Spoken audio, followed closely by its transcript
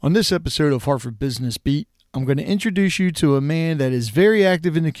On this episode of Hartford Business Beat, I'm going to introduce you to a man that is very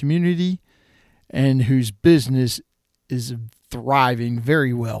active in the community and whose business is thriving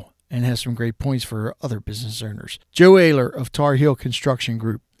very well and has some great points for other business owners. Joe Ayler of Tar Heel Construction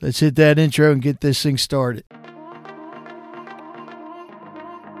Group. Let's hit that intro and get this thing started.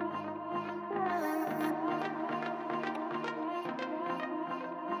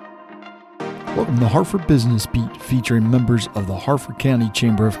 Welcome to Hartford Business Beat, featuring members of the Hartford County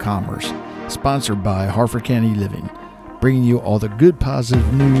Chamber of Commerce, sponsored by Hartford County Living, bringing you all the good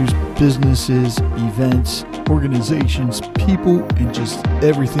positive news, businesses, events, organizations, people, and just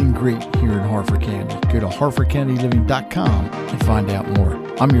everything great here in Hartford County. Go to hartfordcountyliving.com and find out more.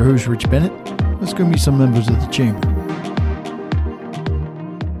 I'm your host, Rich Bennett. Let's go meet some members of the Chamber.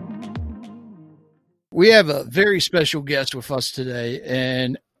 We have a very special guest with us today,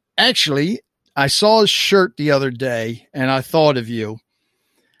 and actually, I saw his shirt the other day and I thought of you,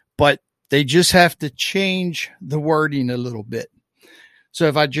 but they just have to change the wording a little bit. So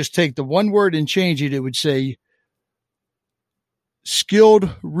if I just take the one word and change it, it would say, skilled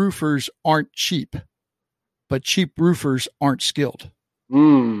roofers aren't cheap, but cheap roofers aren't skilled.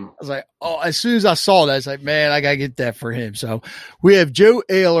 I was like, oh, as soon as I saw that, I was like, man, I got to get that for him. So we have Joe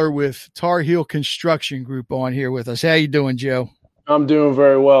Ayler with Tar Heel Construction Group on here with us. How you doing, Joe? I'm doing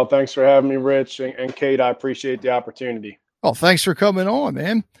very well. Thanks for having me, Rich and Kate. I appreciate the opportunity. Oh, thanks for coming on,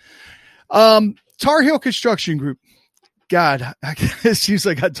 man. Tar Heel Construction Group. God, it seems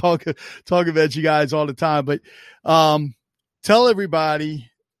like I talk about you guys all the time, but tell everybody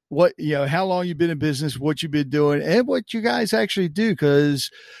how long you've been in business, what you've been doing, and what you guys actually do. Because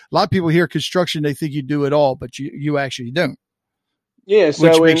a lot of people hear construction, they think you do it all, but you actually don't. Yeah, so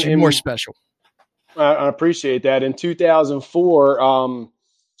which makes you more special. I appreciate that. In 2004,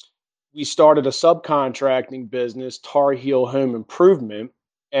 we started a subcontracting business, Tar Heel Home Improvement,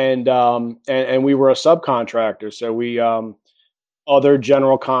 and we were a subcontractor. So we other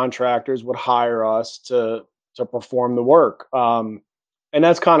general contractors would hire us to perform the work, and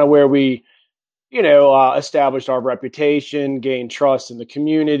that's kind of where we, established our reputation, gained trust in the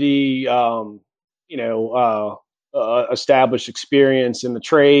community, established experience in the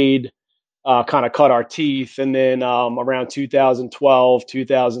trade. Kind of cut our teeth. And then around 2012,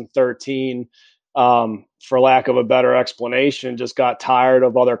 2013, for lack of a better explanation, just got tired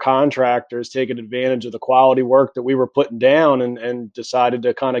of other contractors taking advantage of the quality work that we were putting down and decided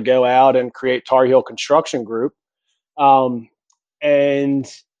to kind of go out and create Tar Heel Construction Group. Pretty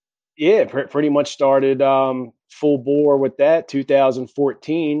much started full bore with that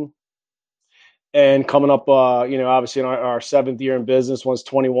 2014. And coming up, obviously in our seventh year in business, once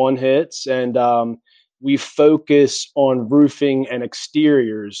 21 hits, and we focus on roofing and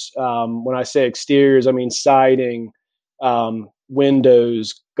exteriors. When I say exteriors, I mean siding,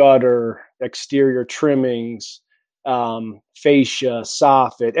 windows, gutter, exterior trimmings, fascia,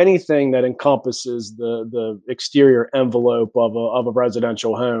 soffit, anything that encompasses the exterior envelope of a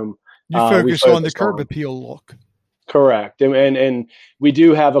residential home. You focus on the curb appeal look. Correct. And we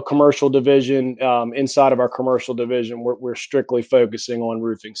do have a commercial division. Inside of our commercial division, we're strictly focusing on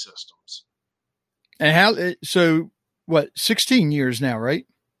roofing systems. And 16 years now, right?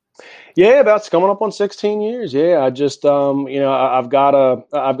 Yeah, about coming up on 16 years. Yeah, I just, I've got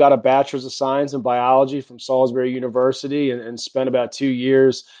a bachelor's of science in biology from Salisbury University and spent about 2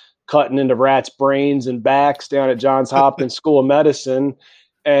 years cutting into rats' brains and backs down at Johns Hopkins School of Medicine.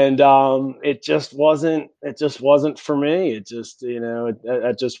 And it just wasn't for me. It just,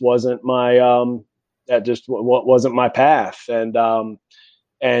 that just wasn't my path.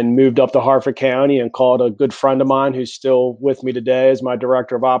 And moved up to Hartford County and called a good friend of mine who's still with me today as my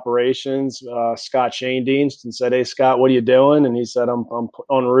director of operations, Scott Shaindienst, and said, "Hey, Scott, what are you doing?" And he said, "I'm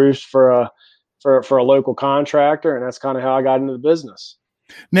on roofs for a local contractor," and that's kind of how I got into the business.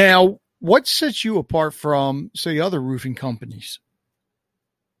 Now, what sets you apart from, say, other roofing companies?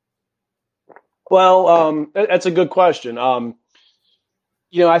 Well, that's a good question. I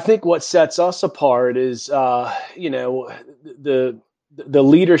think what sets us apart is, the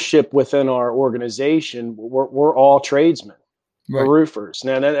leadership within our organization. We're all tradesmen, right? We're roofers.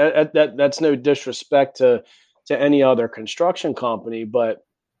 Now that's no disrespect to any other construction company, but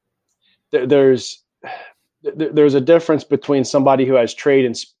there's a difference between somebody who has trade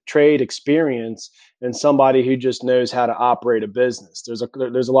experience and somebody who just knows how to operate a business. There's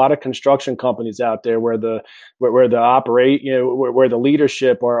a lot of construction companies out there where the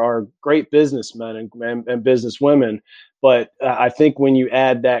leadership are great businessmen and businesswomen, but I think when you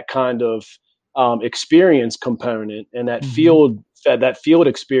add that kind of experience component and that field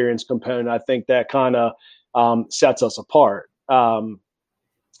experience component, I think that kind of sets us apart.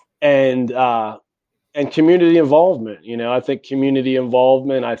 and community involvement. I think community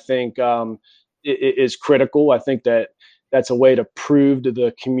involvement, is critical. I think that's a way to prove to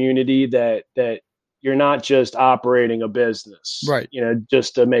the community that you're not just operating a business, Right.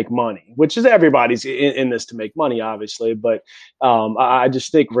 just to make money, which is everybody's in this to make money, obviously. But I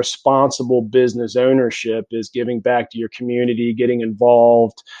just think responsible business ownership is giving back to your community, getting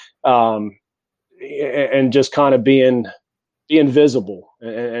involved, and just kind of being visible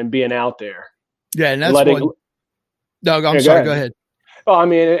and being out there. Yeah. And And that's letting, one. No, I'm yeah, go sorry. Go ahead. ahead. Oh, I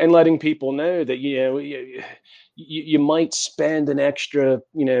mean, and letting people know that you might spend an extra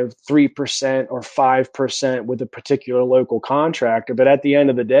 3% or 5% with a particular local contractor, but at the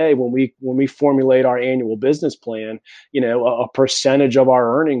end of the day, when we formulate our annual business plan, a percentage of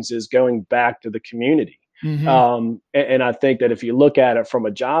our earnings is going back to the community. Mm-hmm. And I think that if you look at it from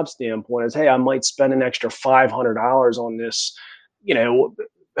a job standpoint, is, hey, I might spend an extra $500 on this,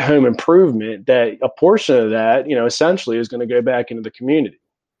 home improvement, that a portion of that, essentially is going to go back into the community.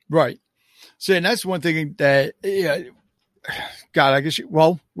 Right. So, and that's one thing that, God, I guess,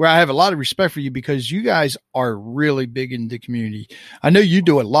 where I have a lot of respect for you because you guys are really big in the community. I know you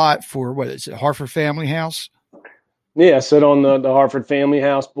do a lot for, what is it, Harford Family House? Yeah, I sit on the Harford Family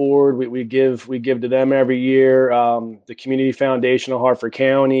House board. We give to them every year. The Community Foundation of Harford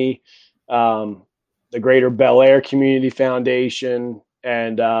County, the Greater Bel Air Community Foundation,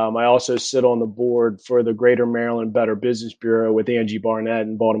 and I also sit on the board for the Greater Maryland Better Business Bureau with Angie Barnett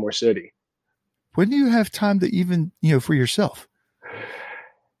in Baltimore City. When do you have time to even, for yourself?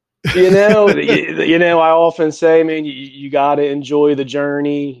 I often say, man, you got to enjoy the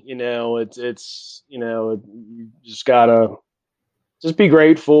journey. You just gotta just be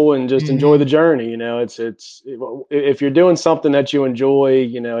grateful and just enjoy the journey. If you're doing something that you enjoy,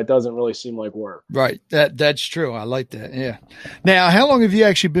 it doesn't really seem like work. Right. That's true. I like that. Yeah. Now, how long have you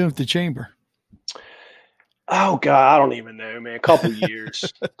actually been with the chamber? Oh God, I don't even know, man. A couple years.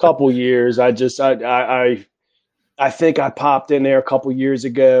 I think I popped in there a couple years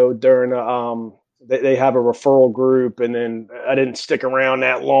ago during they have a referral group, and then I didn't stick around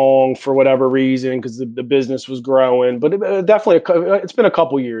that long for whatever reason because the business was growing. But it's been a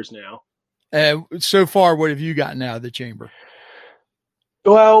couple years now. So far, what have you gotten out of the chamber?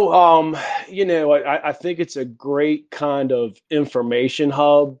 Well, I think it's a great kind of information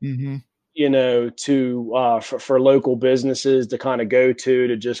hub. Mm-hmm. For local businesses to kind of go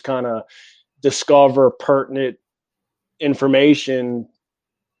to just kind of discover pertinent information,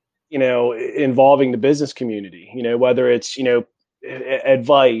 involving the business community, whether it's,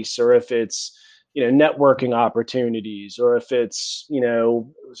 advice, or if it's, networking opportunities, or if it's,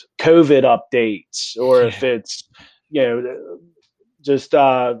 COVID updates, or if it's,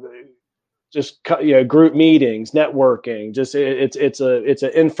 just group meetings, networking. Just it's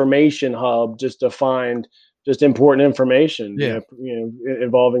an information hub just to find just important information,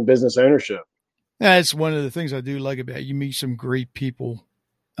 involving business ownership. That's one of the things I do like about it. You meet some great people,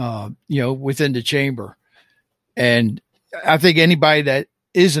 within the chamber. And I think anybody that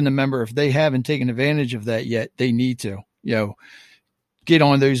isn't a member, if they haven't taken advantage of that yet, they need to, get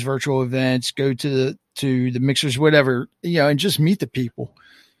on those virtual events, go to the mixers, whatever, and just meet the people.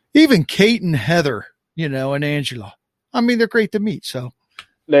 Even Kate and Heather, and Angela. I mean, they're great to meet. So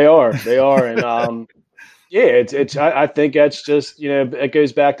they are. And, yeah, I think that's just, it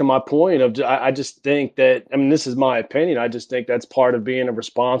goes back to my point of, I just think that, I mean, this is my opinion. I just think that's part of being a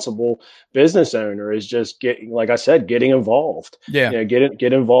responsible business owner is just like I said, getting involved. Yeah.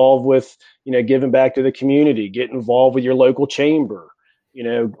 Get involved with, giving back to the community, get involved with your local chamber,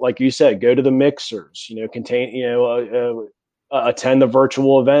 like you said, go to the mixers, attend the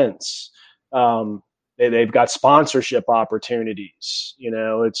virtual events. They've got sponsorship opportunities.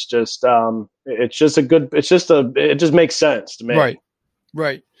 It just makes sense to me.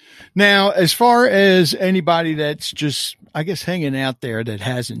 Right. Now, as far as anybody that's just, I guess, hanging out there that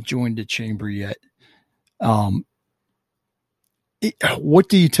hasn't joined the chamber yet, what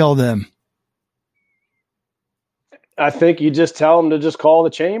do you tell them? I think you just tell them to just call the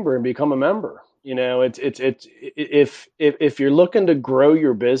chamber and become a member. If you're looking to grow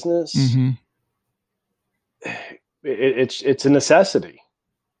your business, mm-hmm. It's a necessity.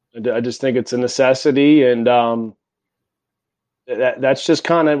 I just think it's a necessity, and that's just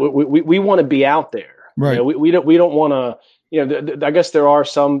kind of we want to be out there. Right. We don't want to. I guess there are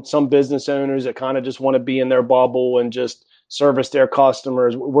some business owners that kind of just want to be in their bubble and just service their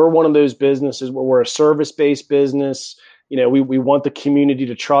customers. We're one of those businesses where we're a service-based business. We want the community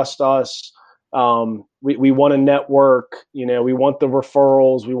to trust us. We want to network. We want the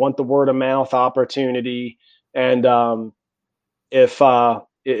referrals. We want the word of mouth opportunity. And if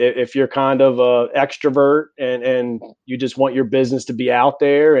if you're kind of a extrovert and you just want your business to be out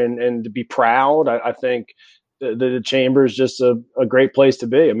there and to be proud, I think the chamber is just a great place to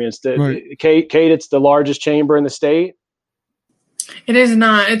be. I mean, Kate, it's the largest chamber in the state. It is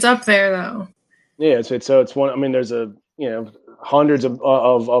not. It's up there though. Yeah, so it's one. I mean, there's hundreds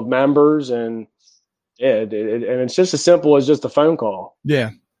of members, and and it's just as simple as just a phone call. Yeah.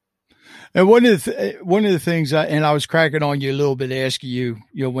 And one of the things, I was cracking on you a little bit, asking you,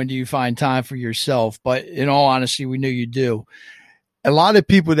 when do you find time for yourself? But in all honesty, we know you do. A lot of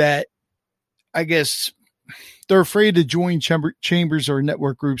people that, I guess, they're afraid to join chambers or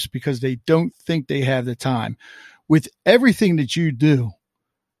network groups because they don't think they have the time. With everything that you do,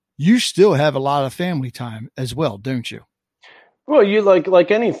 you still have a lot of family time as well, don't you? Well, you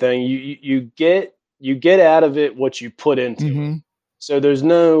like anything, you get out of it what you put into mm-hmm. it. So there's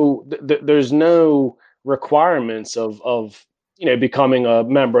no requirements of becoming a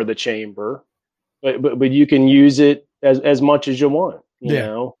member of the chamber, but you can use it as much as you want.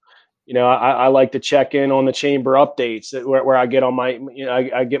 You know, I like to check in on the chamber updates where I get on my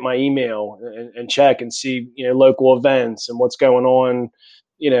I get my email and check and see local events and what's going on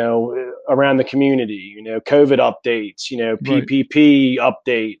around the community. COVID updates, PPP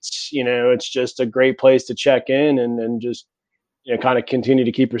updates. It's just a great place to check in and just kind of continue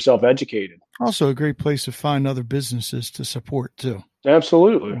to keep yourself educated. Also a great place to find other businesses to support too.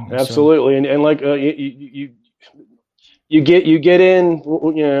 Absolutely. And like you get in,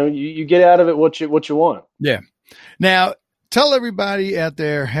 you get out of it what you want. Yeah. Now tell everybody out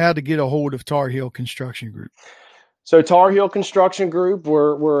there how to get a hold of Tar Heel Construction Group. So Tar Heel Construction Group,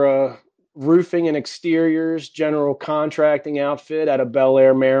 we're a roofing and exteriors general contracting outfit out of Bel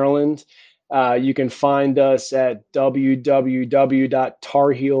Air, Maryland. You can find us at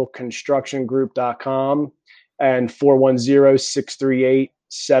www.tarheelconstructiongroup.com and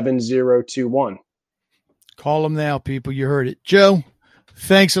 410-638-7021. Call them now, people. You heard it. Joe,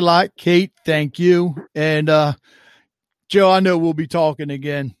 thanks a lot. Kate, thank you. And Joe, I know we'll be talking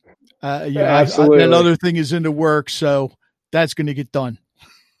again. Absolutely. That other thing is in the works, so that's going to get done.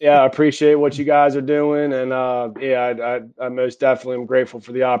 Yeah, I appreciate what you guys are doing, and I most definitely am grateful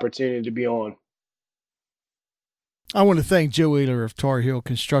for the opportunity to be on. I want to thank Joe Ayler of Tar Heel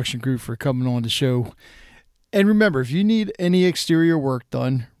Construction Group for coming on the show. And remember, if you need any exterior work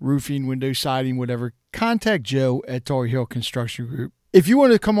done, roofing, window siding, whatever, contact Joe at Tar Heel Construction Group. If you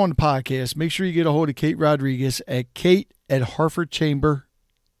want to come on the podcast, make sure you get a hold of Kate Rodriguez at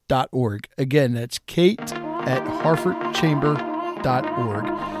kate@harfordchamber.org. Again, that's kate@harfordchamber.org.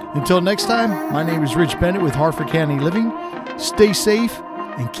 Until next time, my name is Rich Bennett with Harford County Living. Stay safe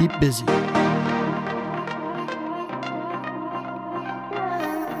and keep busy.